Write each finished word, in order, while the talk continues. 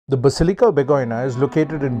The Basilica of Begoña is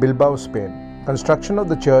located in Bilbao, Spain. Construction of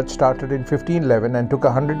the church started in 1511 and took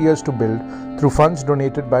 100 years to build through funds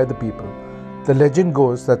donated by the people. The legend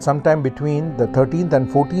goes that sometime between the 13th and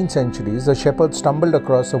 14th centuries, a shepherd stumbled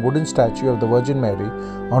across a wooden statue of the Virgin Mary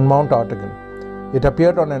on Mount Ortegon. It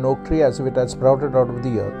appeared on an oak tree as if it had sprouted out of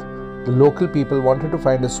the earth. The local people wanted to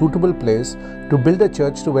find a suitable place to build a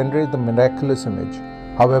church to venerate the miraculous image.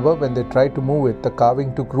 However, when they tried to move it, the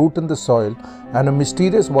carving took root in the soil and a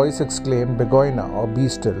mysterious voice exclaimed, "Begoña," or "Be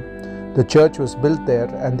still." The church was built there,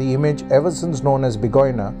 and the image, ever since known as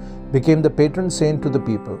Begoña, became the patron saint to the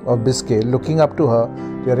people of Biscay, looking up to her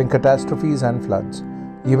during catastrophes and floods.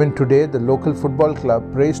 Even today, the local football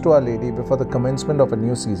club prays to Our Lady before the commencement of a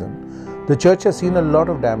new season. The church has seen a lot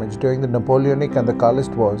of damage during the Napoleonic and the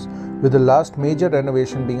Carlist Wars, with the last major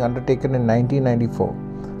renovation being undertaken in 1994.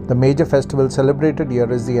 The major festival celebrated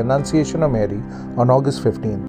here is the Annunciation of Mary on August 15th.